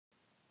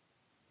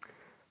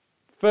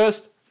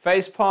First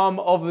facepalm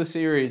of the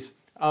series.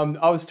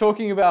 I was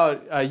talking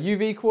about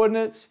UV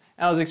coordinates,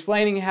 and I was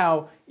explaining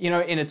how, in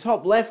a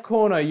top left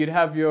corner you'd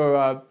have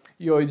your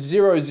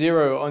 0,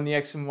 0 on the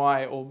X and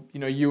Y, or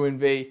U and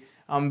V.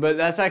 But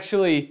it's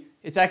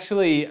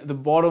actually the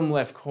bottom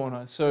left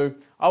corner. So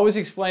I was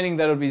explaining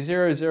that it would be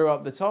 0, 0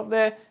 up the top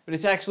there, but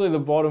it's actually the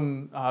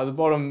bottom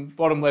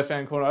left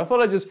hand corner. I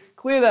thought I'd just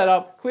clear that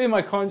up, clear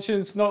my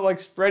conscience, not like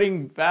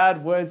spreading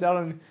bad words out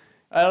on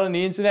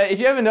the internet. If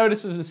you ever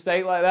notice a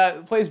mistake like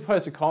that, please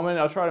post a comment.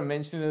 I'll try to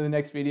mention it in the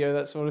next video,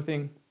 that sort of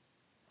thing.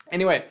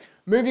 Anyway,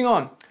 moving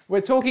on.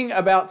 We're talking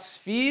about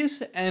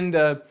spheres, and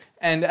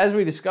as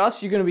we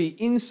discussed, you're going to be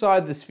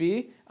inside the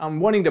sphere,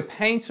 wanting to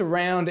paint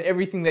around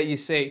everything that you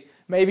see.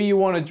 Maybe you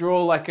want to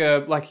draw like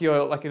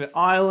an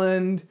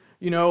island,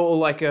 or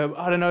like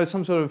I don't know,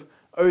 some sort of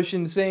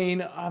ocean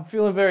scene. I'm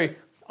feeling very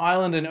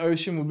island and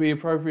ocean would be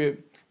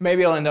appropriate.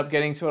 Maybe I'll end up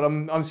getting to it.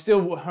 I'm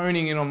still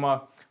honing in on my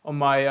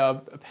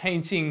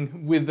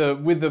painting with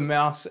the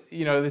mouse,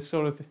 this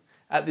sort of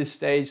at this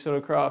stage sort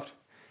of craft.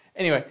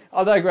 Anyway,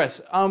 I'll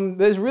digress.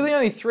 There's really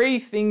only 3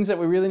 things that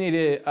we really need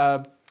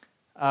to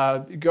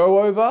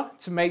go over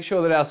to make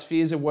sure that our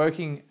spheres are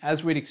working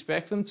as we'd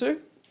expect them to.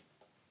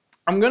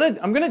 I'm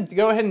gonna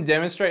go ahead and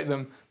demonstrate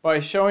them by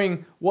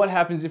showing what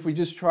happens if we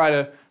just try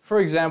to, for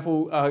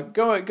example,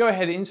 go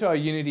ahead into our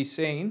Unity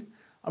scene.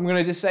 I'm going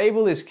to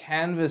disable this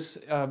canvas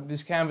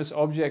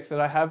object that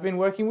I have been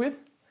working with,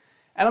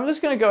 and I'm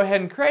just going to go ahead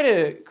and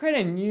create a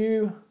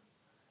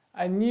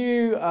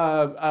new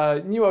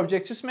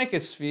object. Just make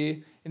a sphere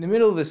in the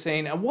middle of the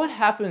scene. And what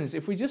happens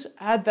if we just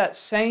add that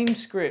same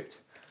script?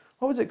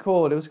 What was it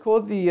called? It was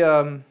called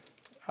the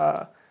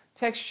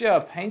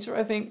texture painter,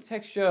 I think.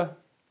 What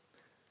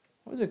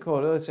was it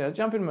called? Let's see. I'll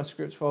jump into my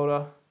scripts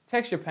folder.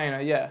 Texture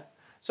painter, yeah.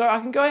 So I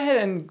can go ahead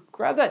and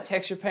grab that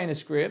texture painter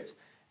script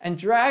and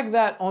drag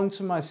that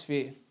onto my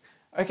sphere.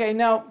 Okay,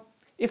 now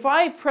if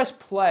I press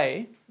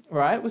play,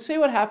 right, we'll see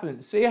what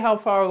happens. See how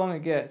far along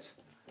it gets.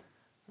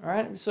 All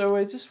right, so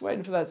we're just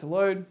waiting for that to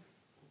load.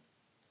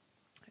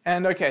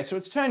 And okay, so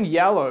it's turned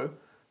yellow,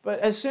 but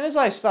as soon as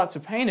I start to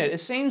paint it, it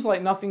seems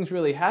like nothing's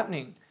really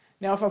happening.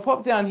 Now if I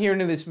pop down here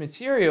into this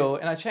material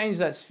and I change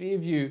that sphere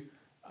view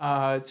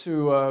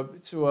to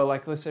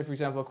like, let's say for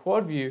example a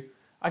quad view,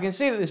 I can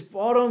see that this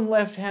bottom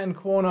left hand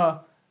corner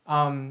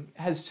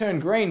has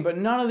turned green, but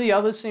none of the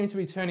others seem to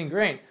be turning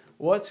green.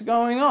 What's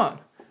going on?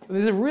 Well,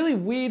 there's a really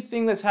weird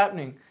thing that's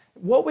happening.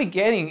 What we're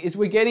getting is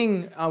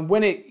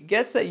when it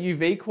gets that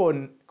UV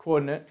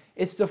coordinate,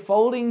 it's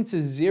defaulting to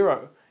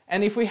 0.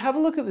 And if we have a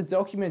look at the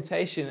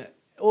documentation,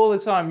 all the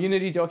time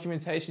Unity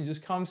documentation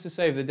just comes to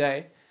save the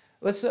day.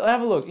 Let's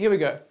have a look. Here we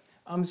go.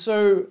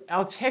 So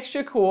our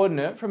texture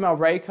coordinate from our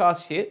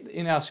Raycast hit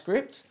in our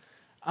script,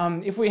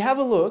 if we have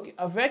a look,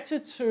 a vector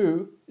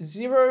 2,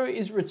 0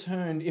 is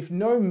returned if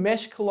no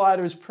mesh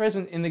collider is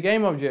present in the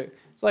game object.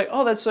 It's like,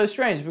 oh, that's so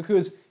strange,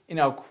 because in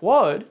our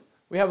quad,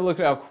 we have a look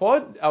at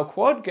our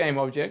quad game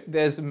object,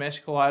 there's the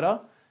mesh collider.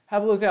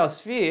 Have a look at our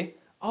sphere.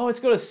 Oh, it's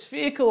got a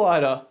sphere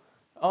collider.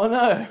 Oh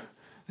no.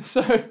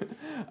 So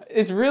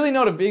it's really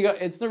not a big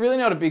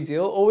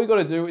deal. All we got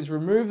to do is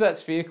remove that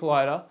sphere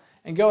collider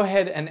and go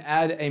ahead and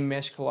add a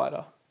mesh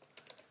collider.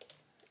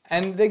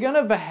 And they're going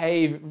to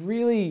behave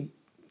really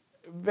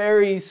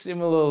very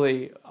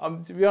similarly.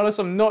 To be honest,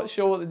 I'm not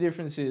sure what the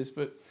difference is,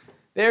 but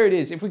there it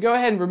is. If we go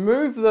ahead and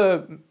remove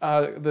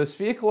the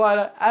sphere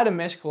collider, add a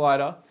mesh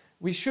collider,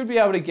 we should be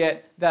able to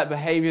get that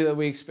behavior that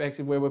we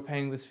expected where we're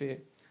painting the sphere.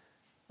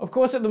 Of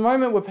course, at the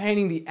moment we're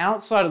painting the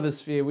outside of the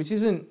sphere, which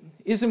isn't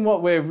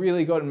what we've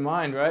really got in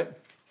mind, right?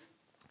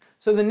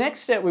 So the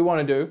next step we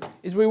want to do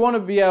is we want to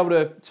be able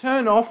to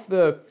turn off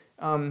the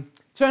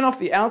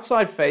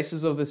outside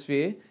faces of the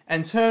sphere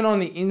and turn on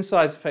the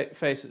inside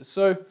faces.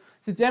 So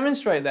to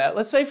demonstrate that,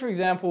 let's say for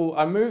example,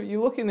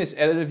 you look in this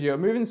editor view, I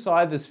move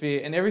inside the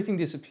sphere and everything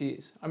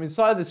disappears. I'm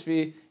inside the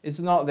sphere, it's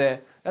not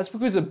there. That's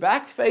because the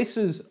back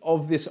faces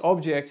of this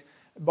object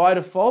by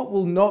default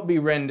will not be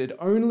rendered.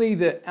 Only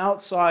the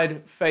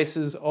outside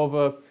faces of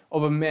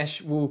a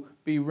mesh will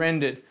be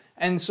rendered.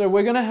 And so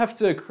we're going to have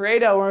to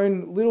create our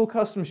own little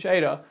custom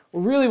shader.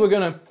 Well, really we're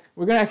going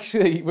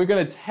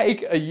to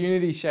take a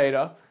Unity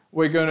shader,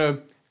 we're going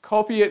to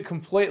copy it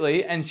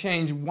completely and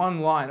change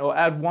one line or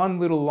add one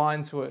little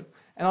line to it.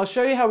 And I'll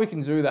show you how we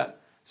can do that.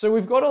 So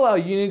we've got all our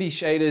Unity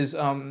shaders.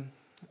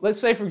 Let's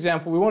say for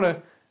example we want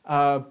to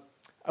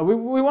I'll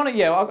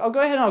go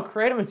ahead and I'll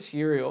create a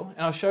material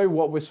and I'll show you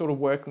what we're sort of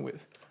working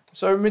with.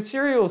 So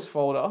materials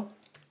folder.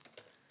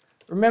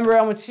 Remember,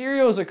 our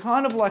materials are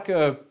kind of like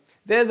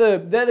they're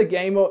the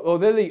game, or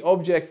they're the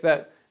object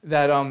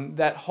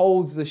that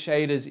holds the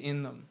shaders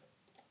in them.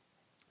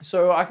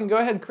 So I can go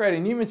ahead and create a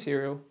new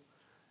material.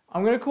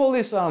 I'm going to call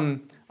this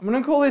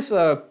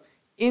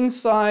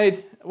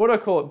inside, what do I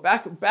call it?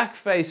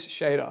 Backface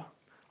shader.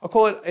 I'll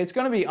call it. It's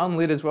going to be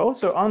unlit as well.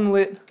 So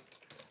unlit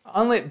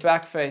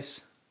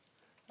backface.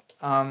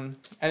 And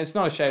it's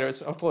not a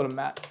shader. I'll call it a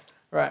matte.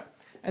 Right.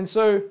 And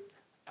so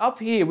up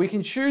here we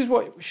can choose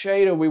what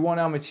shader we want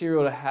our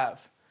material to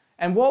have.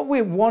 And what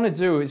we want to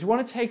do is we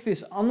want to take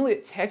this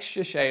unlit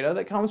texture shader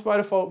that comes by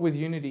default with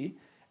Unity,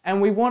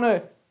 and we want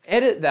to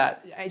edit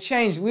that,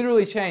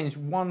 literally change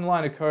one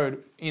line of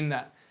code in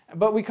that.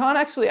 But we can't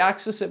actually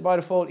access it by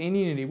default in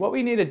Unity. What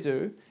we need to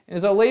do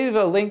is I'll leave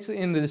a link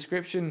in the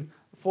description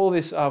for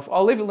this.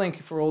 I'll leave a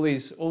link for all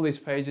these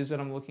pages that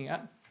I'm looking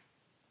at.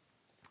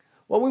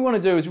 What we want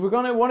to do is we're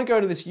going to want to go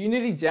to this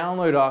Unity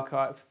download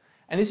archive,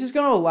 and this is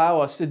going to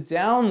allow us to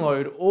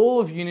download all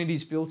of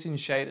Unity's built-in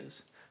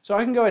shaders. So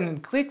I can go ahead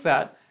and click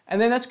that, and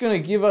then that's going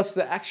to give us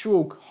the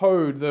actual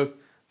code,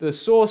 the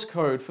source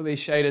code for these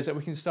shaders that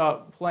we can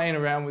start playing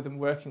around with and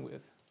working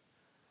with.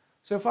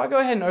 So if I go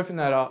ahead and open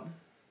that up,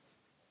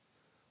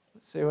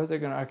 let's see, where's that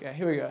going to, okay,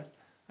 here we go.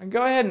 I can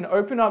go ahead and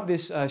open up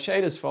this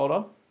shaders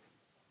folder.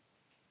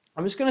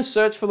 I'm just going to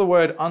search for the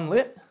word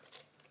unlit.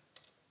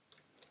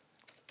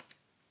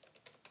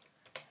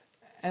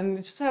 And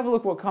just have a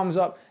look what comes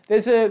up.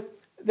 There's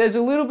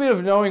a little bit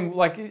of knowing,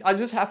 like, I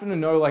just happen to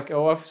know, like,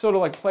 oh, I've sort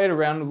of like played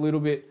around a little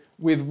bit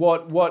with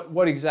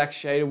what exact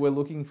shader we're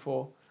looking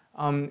for.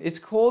 It's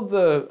called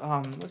the,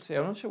 let's see,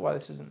 I'm not sure why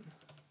this isn't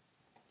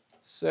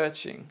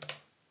searching.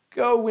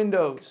 Go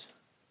Windows.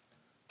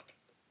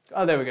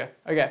 Oh, there we go.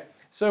 Okay,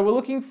 so we're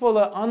looking for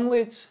the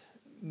unlit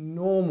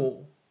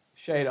normal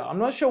shader. I'm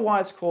not sure why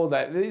it's called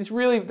that. It's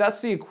really,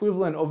 that's the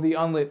equivalent of the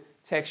unlit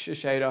texture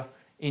shader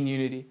in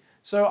Unity.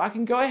 So I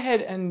can go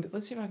ahead and,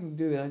 let's see if I can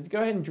do that.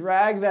 Go ahead and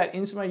drag that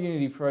into my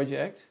Unity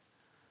project.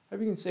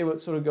 Hope you can see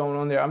what's sort of going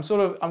on there.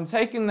 I'm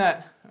taking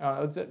that,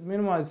 let's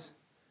minimize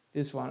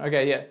this one.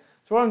 Okay, yeah.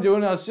 So what I'm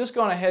doing now is just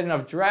gone ahead and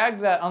I've dragged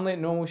that unlit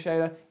normal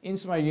shader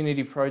into my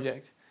Unity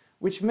project,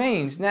 which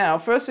means now,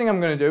 first thing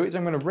I'm going to do is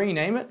I'm going to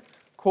rename it,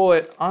 call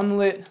it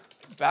unlit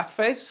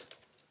backface,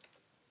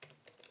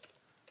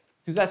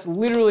 because that's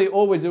literally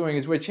all we're doing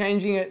is we're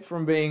changing it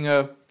from being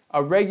a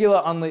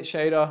regular unlit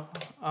shader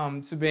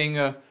to being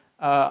a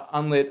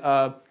unlit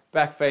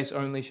backface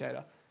only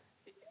shader.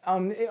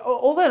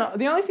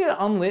 The only thing that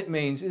unlit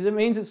means is it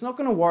means it's not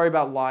going to worry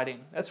about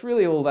lighting. That's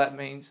really all that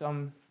means.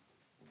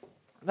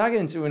 Not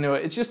getting too into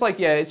it. It's just like,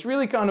 yeah, it's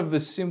really kind of a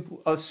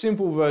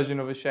simple version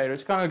of a shader.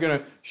 It's kind of going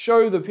to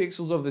show the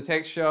pixels of the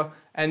texture,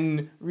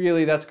 and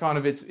really that's kind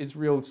of its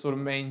real sort of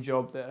main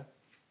job there.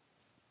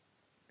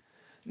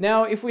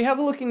 Now, if we have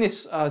a look in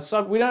this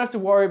we don't have to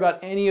worry about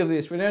any of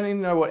this. We don't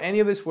even know what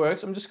any of this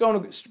works. I'm just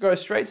going to go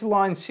straight to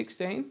line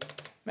 16.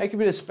 Make a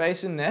bit of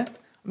space in there.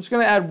 I'm just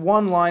going to add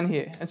one line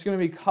here. It's going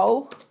to be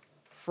cull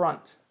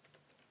front.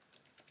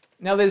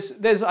 Now I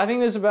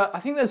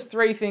think there's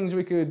three things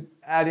we could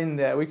add in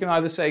there. We can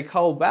either say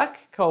cull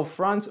back, cull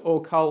front,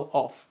 or cull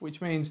off,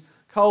 which means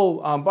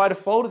cull, by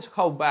default it's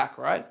cull back,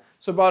 right?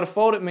 So by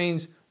default it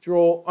means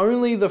draw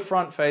only the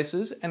front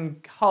faces,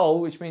 and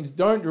cull, which means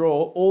don't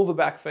draw all the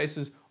back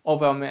faces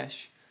of our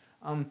mesh.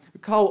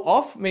 Cull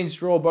off means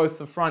draw both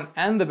the front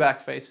and the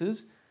back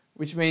faces,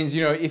 which means,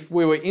 you know, if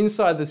we were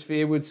inside the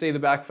sphere, we'd see the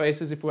back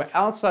faces. If we're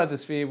outside the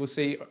sphere, we'll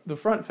see the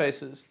front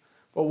faces.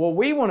 But what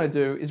we want to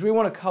do is we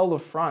want to cull the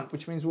front,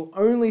 which means we'll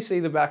only see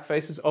the back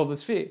faces of the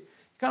sphere.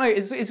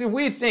 It's a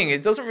weird thing.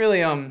 It doesn't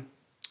really,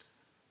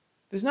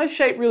 there's no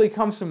shape really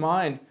comes to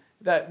mind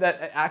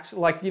that acts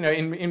like, you know,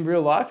 in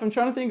real life. I'm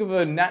trying to think of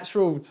a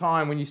natural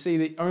time when you see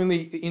the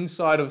only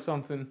inside of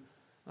something.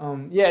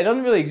 Yeah, it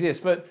doesn't really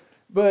exist,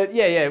 but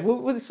yeah,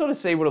 we'll sort of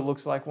see what it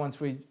looks like once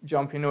we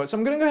jump into it. So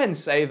I'm going to go ahead and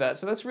save that.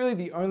 So that's really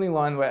the only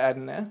line we're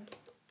adding there.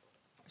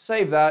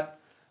 Save that.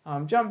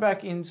 Jump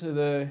back into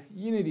the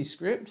Unity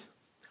script.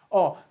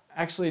 Oh,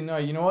 actually, no,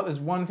 you know what? There's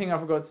one thing I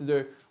forgot to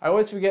do. I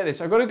always forget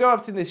this. I've got to go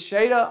up to this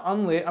shader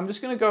unlit. I'm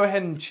just going to go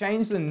ahead and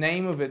change the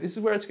name of it. This is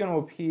where it's going to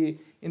appear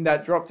in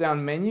that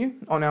drop-down menu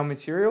on our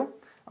material.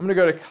 I'm going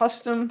to go to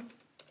custom.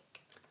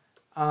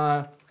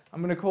 I'm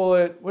going to call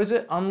it, what is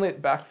it?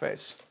 Unlit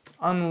backface.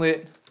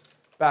 Unlit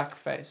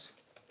backface.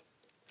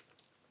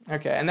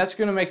 Okay, and that's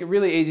going to make it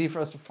really easy for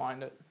us to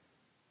find it.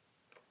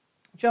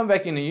 Jump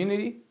back into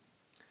Unity.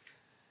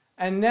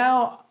 And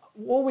now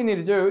all we need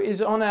to do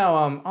is on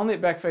our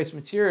unlit backface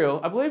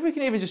material, I believe we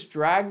can even just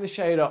drag the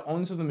shader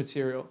onto the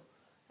material.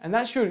 And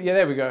that should, yeah,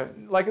 there we go.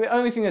 Like the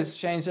only thing that's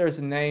changed there is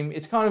the name.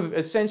 It's kind of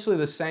essentially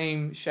the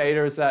same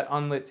shader as that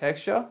unlit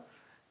texture,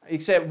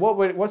 except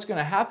what's going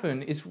to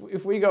happen is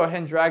if we go ahead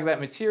and drag that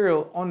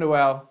material onto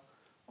our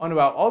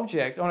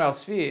object, on our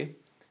sphere,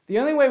 the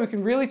only way we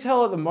can really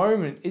tell at the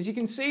moment is you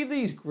can see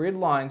these grid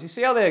lines. You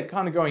see how they're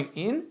kind of going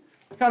in?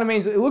 It kind of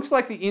means it looks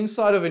like the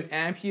inside of an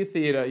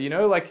amphitheater, you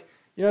know, like,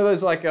 you know,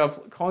 those like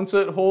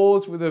concert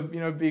halls with a, you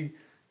know, big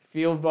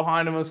field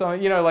behind them or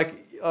something, you know,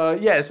 like,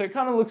 yeah, so it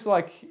kind of looks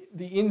like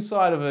the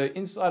inside of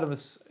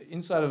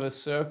a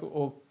circle,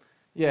 or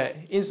yeah,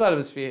 inside of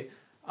a sphere.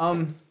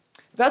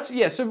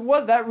 So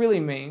what that really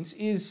means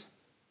is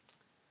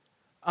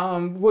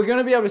we're going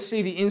to be able to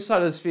see the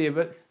inside of the sphere,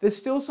 but there's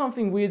still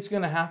something weird's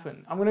going to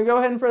happen. I'm going to go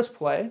ahead and press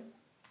play.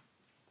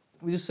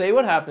 We just see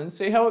what happens,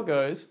 see how it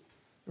goes.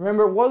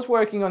 Remember, it was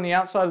working on the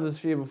outside of the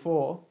sphere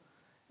before,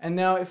 and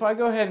now if I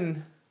go ahead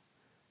and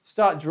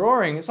start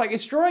drawing, it's like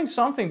it's drawing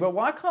something, but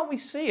why can't we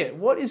see it?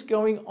 What is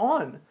going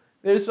on?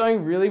 There's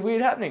something really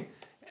weird happening.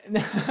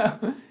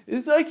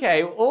 It's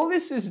okay. All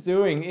this is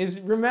doing is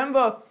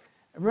remember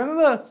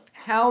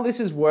how this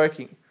is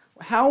working.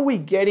 How are we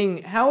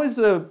getting, how is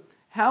the,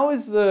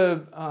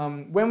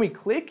 when we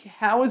click,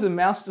 how is the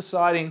mouse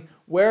deciding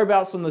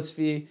whereabouts on the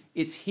sphere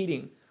it's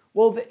hitting?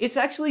 Well, it's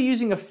actually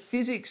using a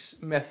physics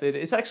method.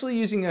 It's actually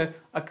using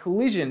a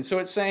collision. So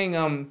it's saying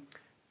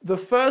the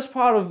first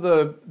part of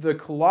the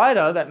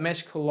collider, that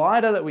mesh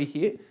collider that we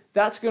hit,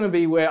 that's going to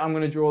be where I'm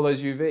going to draw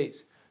those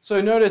UVs. So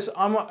notice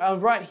I'm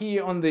right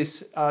here on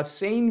this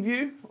scene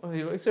view.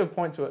 Let's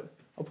point to it.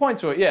 I'll point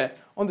to it, yeah.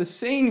 On the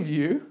scene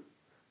view,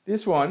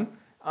 this one,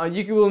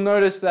 you will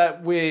notice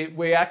that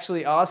we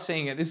actually are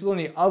seeing it. This is on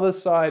the other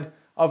side.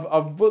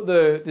 I've put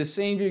the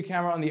scene view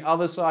camera on the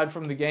other side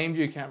from the game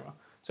view camera.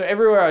 So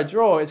everywhere I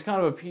draw, it's kind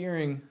of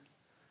appearing.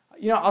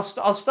 You know,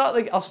 I'll start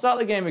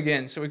the game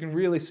again so we can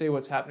really see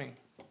what's happening.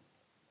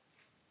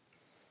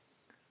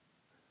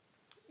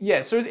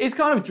 Yeah, so it's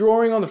kind of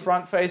drawing on the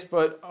front face,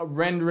 but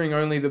rendering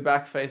only the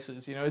back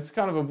faces. You know, it's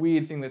kind of a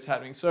weird thing that's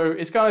happening. So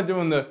it's kind of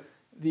doing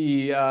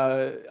the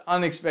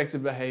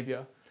unexpected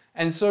behavior.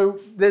 And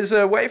so there's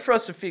a way for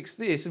us to fix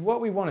this. And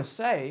what we want to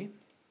say,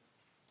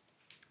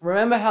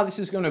 remember how this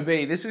is going to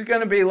be. This is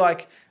going to be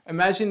like,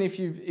 imagine if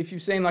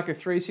you've seen like a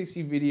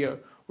 360 video.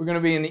 We're going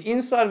to be in the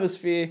inside of a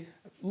sphere,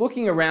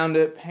 looking around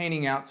it,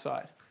 painting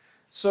outside.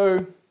 So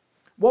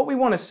what we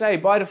want to say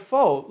by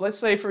default, let's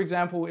say for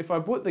example, if I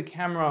put the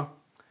camera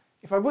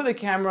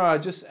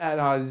just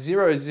at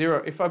 0,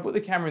 0, if I put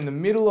the camera in the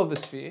middle of the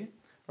sphere,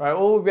 right,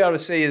 all we'll be able to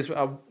see is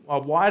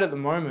white at the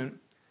moment.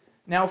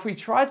 Now, if we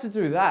try to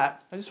do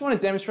that, I just want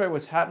to demonstrate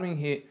what's happening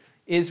here,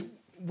 is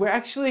we're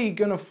actually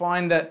going to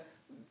find that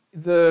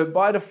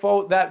by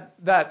default,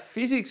 that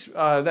physics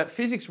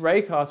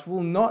raycast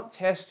will not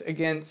test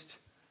against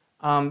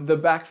the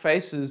back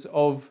faces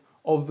of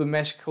the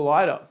mesh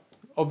collider,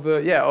 of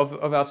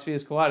our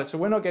sphere's collider. So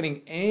we're not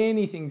getting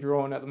anything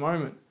drawn at the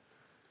moment.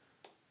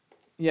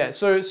 Yeah,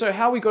 so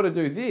how we got to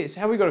do this,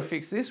 how we got to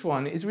fix this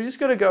one, is we just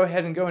got to go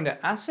ahead and go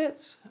into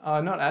assets,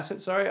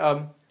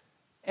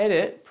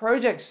 edit,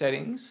 project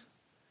settings,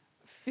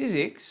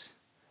 physics,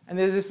 and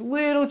there's this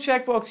little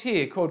checkbox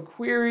here called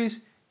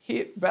queries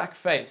hit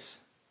backface.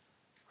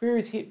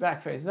 Queries hit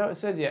backface, is that what it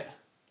says? Yeah.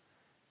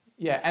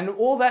 Yeah, and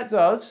all that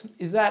does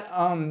is that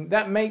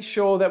that makes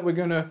sure that we're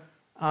gonna,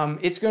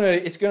 it's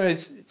gonna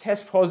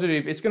test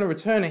positive. It's gonna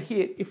return a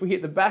hit if we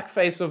hit the back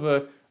face of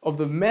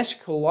the mesh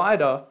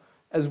collider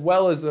as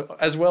well as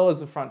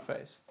the front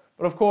face.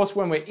 But of course,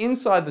 when we're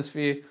inside the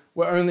sphere,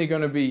 we're only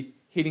going to be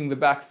hitting the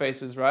back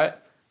faces, right?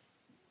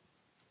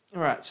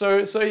 All right. So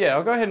yeah,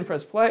 I'll go ahead and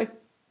press play.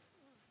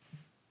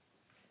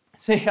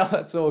 See how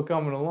that's all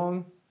coming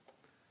along.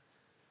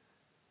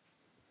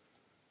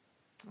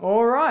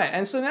 All right,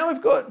 and so now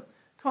we've got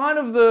kind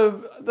of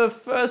the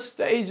first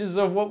stages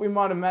of what we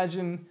might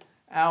imagine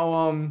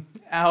our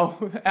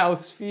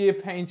sphere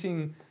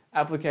painting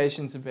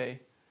application to be.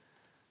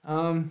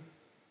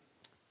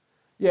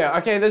 Yeah,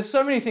 okay, there's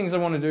so many things I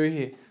want to do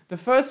here. The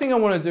first thing I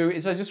want to do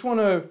is I just want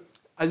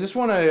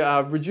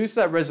to reduce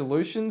that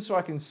resolution so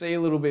I can see a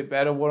little bit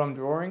better what I'm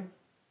drawing.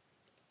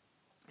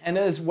 And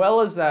as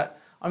well as that,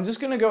 I'm just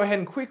going to go ahead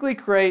and quickly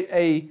create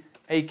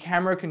a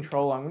camera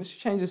controller. I'm going to just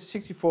change this to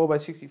 64 by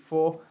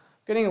 64.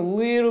 Getting a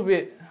little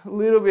bit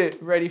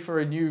ready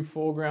for a new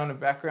foreground and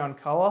background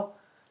color.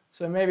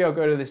 So maybe I'll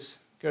go to this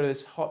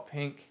hot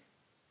pink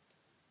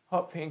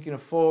in a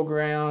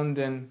foreground,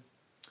 and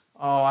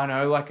oh, I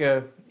know, like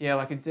a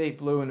deep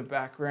blue in the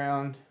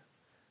background,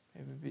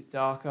 maybe a bit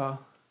darker.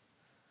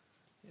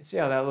 See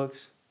how that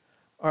looks.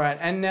 All right,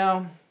 and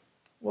now,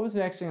 what was the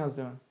next thing I was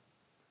doing?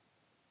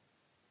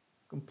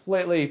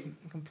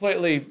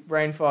 Completely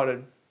brain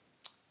farted.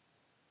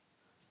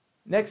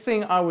 Next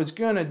thing I was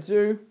gonna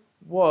do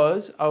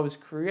was I was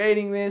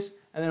creating this,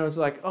 and then I was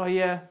like, oh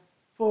yeah,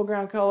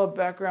 foreground color,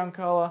 background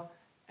color,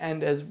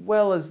 and as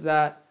well as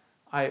that,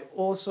 I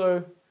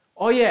also,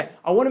 oh yeah,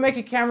 I want to make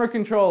a camera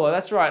controller.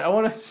 That's right. I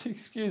want to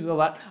excuse all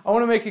that. I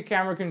want to make a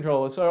camera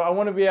controller. So I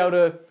want to be able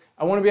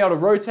to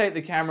rotate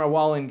the camera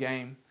while in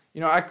game.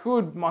 You know, I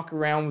could muck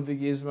around with the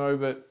gizmo,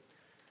 but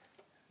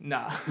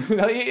nah,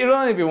 it'll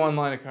only be one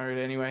line of code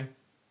anyway.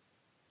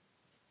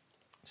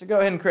 So go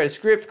ahead and create a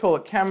script, call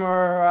it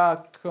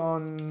camera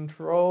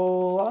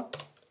controller.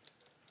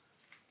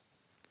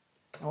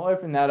 I'll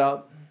open that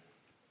up.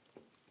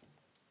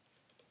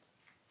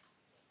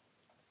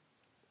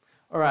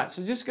 All right,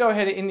 so just go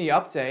ahead in the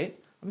update.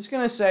 I'm just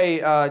going to say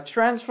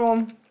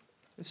transform.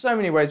 There's so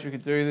many ways we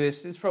could do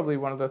this. This is probably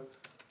one of the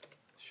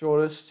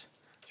shortest.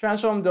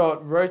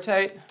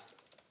 Transform.rotate.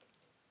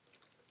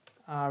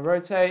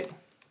 Rotate.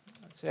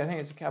 Let's see, I think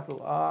it's a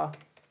capital R.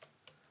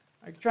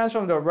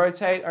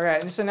 Transform.rotate. All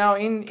right, and so now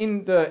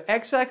in the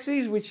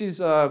x-axis, which is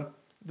the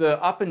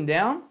up and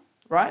down,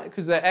 right?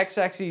 Because the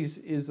x-axis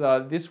is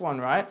this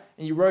one, right?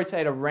 And you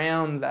rotate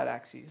around that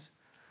axis.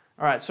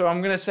 All right, so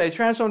I'm going to say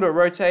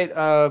transform.rotate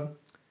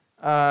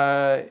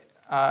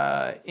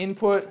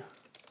input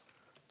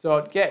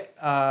dot get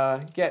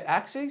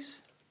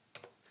axis.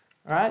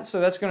 All right, so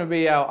that's going to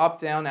be our up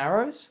down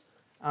arrows.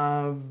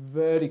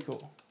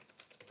 Vertical.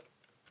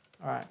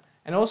 All right.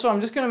 And also I'm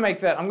just going to make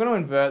that, I'm going to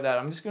invert that.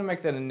 I'm just going to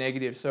make that a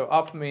negative. So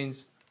up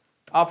means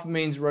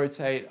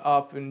rotate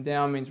up and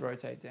down means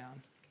rotate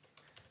down.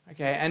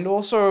 Okay. And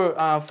also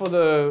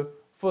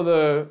for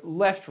the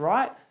left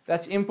right,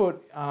 that's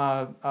input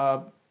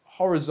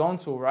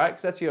horizontal, right?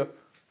 Because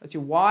that's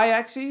your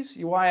y-axis.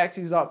 Your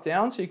y-axis is up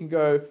down, so you can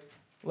go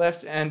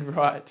left and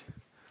right.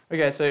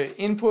 Okay, so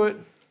input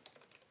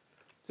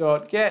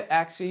dot get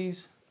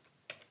axes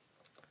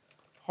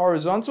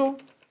horizontal,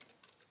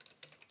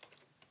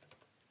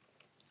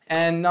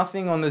 and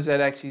nothing on the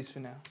z-axis for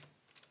now.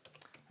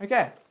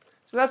 Okay,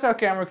 so that's our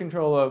camera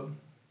controller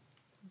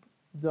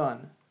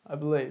done, I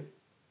believe.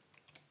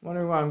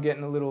 Wondering why I'm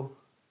getting a little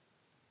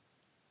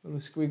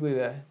squiggly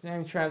there.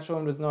 Name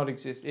transform does not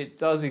exist. It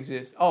does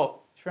exist. Oh,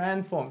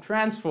 transform.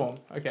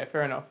 Okay,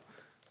 fair enough.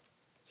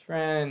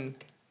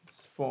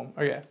 Transform.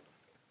 Okay.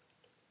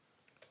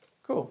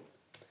 Cool.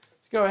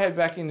 Let's go ahead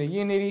back into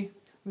Unity.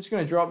 I'm just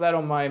going to drop that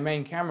on my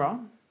main camera.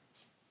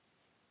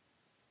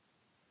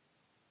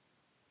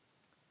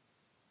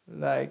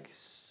 Like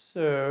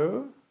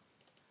so.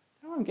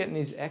 How am I getting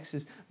these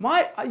X's?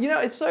 You know,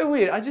 it's so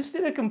weird. I just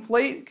did a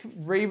complete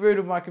reboot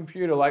of my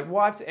computer, like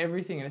wiped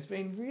everything, and it's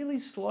been really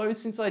slow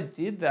since I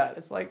did that.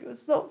 It's like,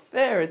 it's not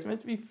fair. It's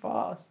meant to be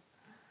fast.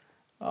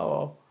 Oh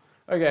well.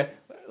 Okay,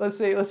 let's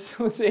see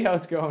how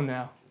it's going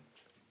now.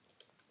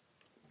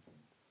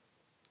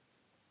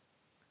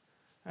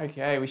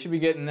 Okay, we should be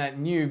getting that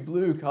new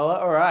blue color.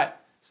 All right,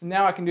 so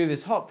now I can do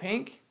this hot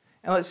pink,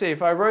 and let's see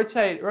if I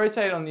rotate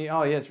on the.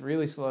 Oh yeah, it's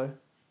really slow.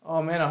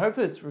 Oh man, I hope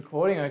it's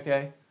recording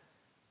okay.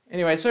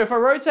 Anyway, so if I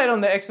rotate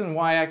on the X and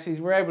Y axes,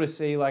 we're able to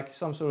see like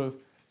some sort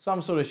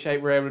of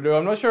shape we're able to do.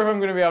 I'm not sure if I'm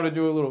going to be able to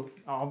do a little.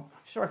 Oh, I'm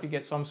sure I could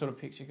get some sort of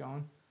picture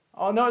going.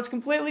 Oh no, it's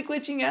completely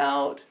glitching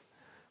out.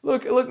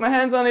 Look, my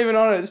hands aren't even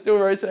on it. It's still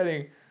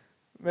rotating.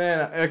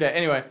 Man, okay.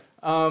 Anyway,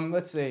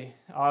 let's see.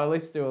 Oh, at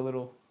least do a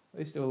little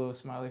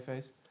smiley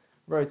face.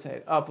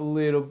 Rotate up a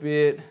little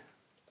bit,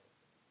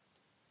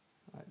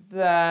 like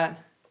that.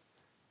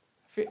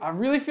 I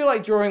really feel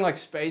like drawing like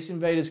Space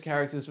Invaders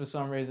characters for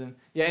some reason.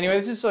 Yeah. Anyway,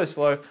 this is so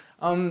slow.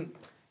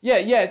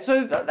 Yeah.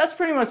 So that's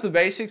pretty much the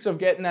basics of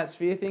getting that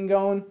sphere thing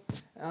going.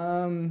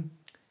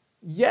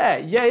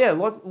 Yeah.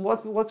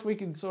 Lots we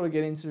can sort of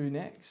get into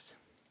next.